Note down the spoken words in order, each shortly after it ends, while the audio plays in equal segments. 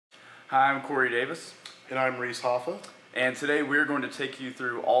Hi, I'm Corey Davis. And I'm Reese Hoffa. And today we're going to take you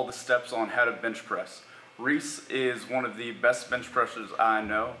through all the steps on how to bench press. Reese is one of the best bench pressers I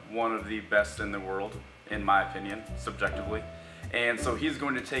know, one of the best in the world, in my opinion, subjectively. And so he's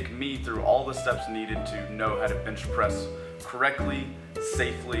going to take me through all the steps needed to know how to bench press correctly,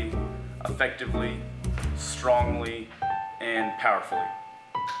 safely, effectively, strongly, and powerfully.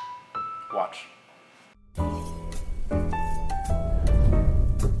 Watch.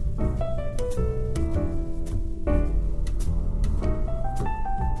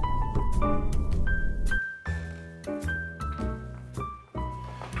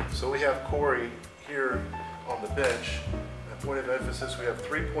 So we have Corey here on the bench. At point of emphasis, we have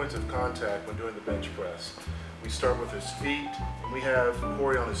 3 points of contact when doing the bench press. We start with his feet, and we have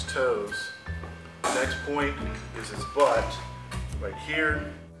Corey on his toes. The next point is his butt, right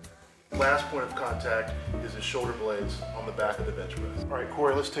here. Last point of contact is his shoulder blades on the back of the bench press. All right,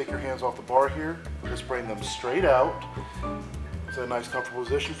 Corey, let's take your hands off the bar here. Just bring them straight out. Is that a nice, comfortable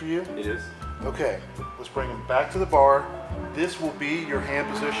position for you? It is. Okay, let's bring them back to the bar. This will be your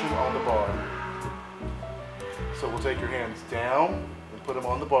hand position on the bar. So we'll take your hands down and put them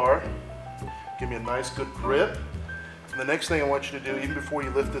on the bar. Give me a nice, good grip. And the next thing I want you to do, even before you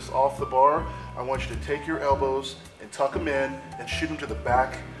lift this off the bar, I want you to take your elbows and tuck them in and shoot them to the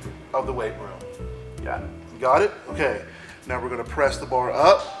back of the weight room. Got it. You got it? Okay. Now we're going to press the bar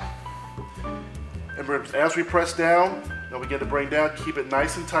up. And as we press down, now we get to bring down, keep it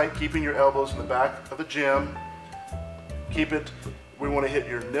nice and tight, keeping your elbows in the back of the gym. Keep it, we want to hit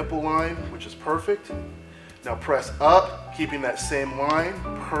your nipple line, which is perfect. Now press up, keeping that same line,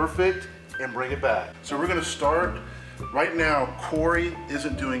 perfect, and bring it back. So we're going to start, right now, Corey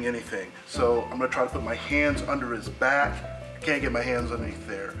isn't doing anything. So I'm going to try to put my hands under his back. I can't get my hands underneath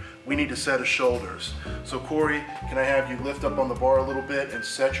there. We need to set his shoulders. So Corey, can I have you lift up on the bar a little bit and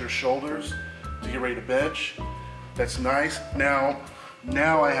set your shoulders to get ready to bench? That's nice. Now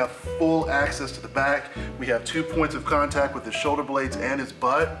I have full access to the back. We have 2 points of contact with his shoulder blades and his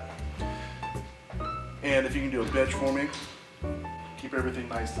butt. And if you can do a bench for me, keep everything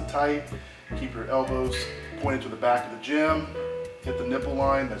nice and tight. Keep your elbows pointed to the back of the gym. Hit the nipple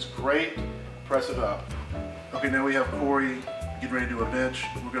line, that's great. Press it up. Okay, now we have Corey getting ready to do a bench.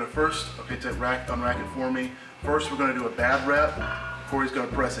 We're gonna first, okay, unrack it for me. First, we're gonna do a bad rep. Corey's gonna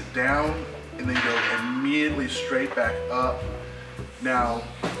press it down and then go immediately straight back up. Now,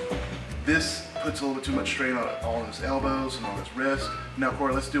 this puts a little bit too much strain on his elbows and on his wrist. Now,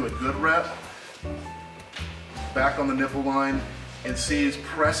 Corey, let's do a good rep. Back on the nipple line, and see he's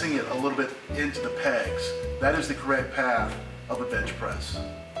pressing it a little bit into the pegs. That is the correct path of a bench press.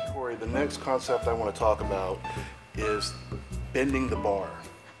 Corey, the next concept I want to talk about is bending the bar.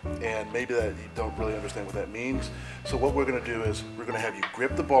 And maybe that you don't really understand what that means. So what we're going to do is we're going to have you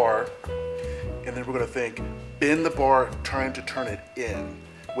grip the bar, and then we're going to think, bend the bar, trying to turn it in,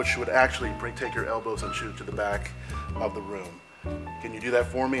 which would actually take your elbows and shoot it to the back of the room. Can you do that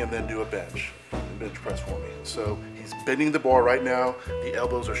for me and then do a bench press for me? So he's bending the bar right now. The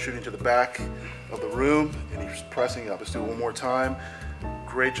elbows are shooting to the back of the room and he's pressing up. Let's do it one more time.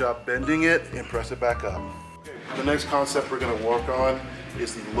 Great job bending it and press it back up. Okay. The next concept we're going to work on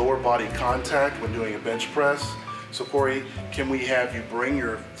is the lower body contact when doing a bench press. So Corey, can we have you bring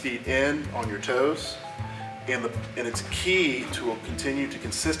your feet in on your toes? And it's key to continue to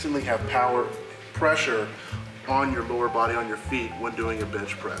consistently have power, pressure on your lower body, on your feet when doing a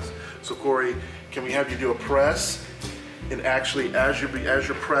bench press. So Corey, can we have you do a press, and actually as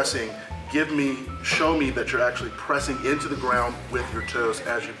you're pressing, show me that you're actually pressing into the ground with your toes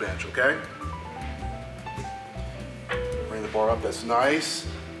as you bench, okay? Bring the bar up, that's nice.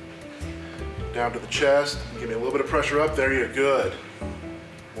 Down to the chest, give me a little bit of pressure up, there you go, good.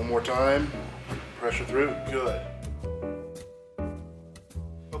 One more time, pressure through, good.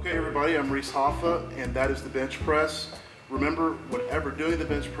 Okay everybody, I'm Reese Hoffa, and that is the bench press. Remember, whenever doing the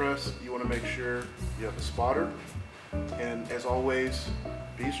bench press, you want to make sure you have a spotter. And as always,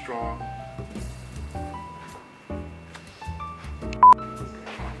 be strong.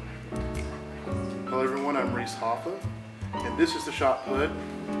 Hello everyone, I'm Reese Hoffa, and this is the shot put.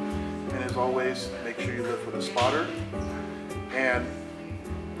 And as always, make sure you lift with a spotter, and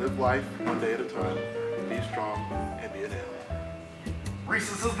live life one day at a time. Be strong and be an animal. Reese,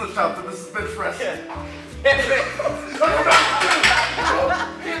 this isn't the shot, but this is bench press.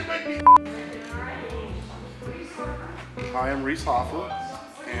 Hi, I'm Reese Hoffa,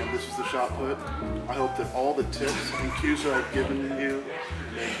 and this is the shot put. I hope that all the tips and cues that I've given you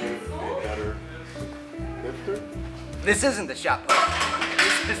make you a better lifter. This isn't the shot put.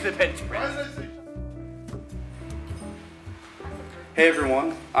 This is the bench press. Hey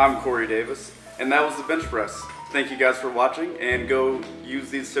everyone, I'm Corey Davis, and that was the bench press. Thank you guys for watching, and go use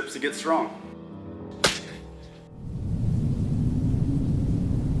these tips to get strong.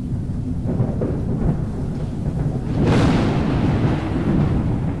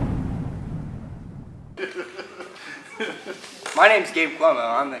 My name's Gabe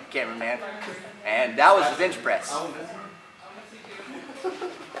Cuomo, I'm the cameraman, and that was the bench press.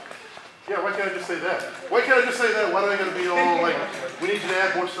 Yeah, why can't I just say that? Why can't I just say that? Why do I gotta be all like, we need you to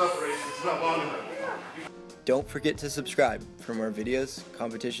add more stuff, Reese? It's not long enough. Don't forget to subscribe for more videos,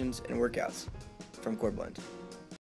 competitions, and workouts from Core Blend.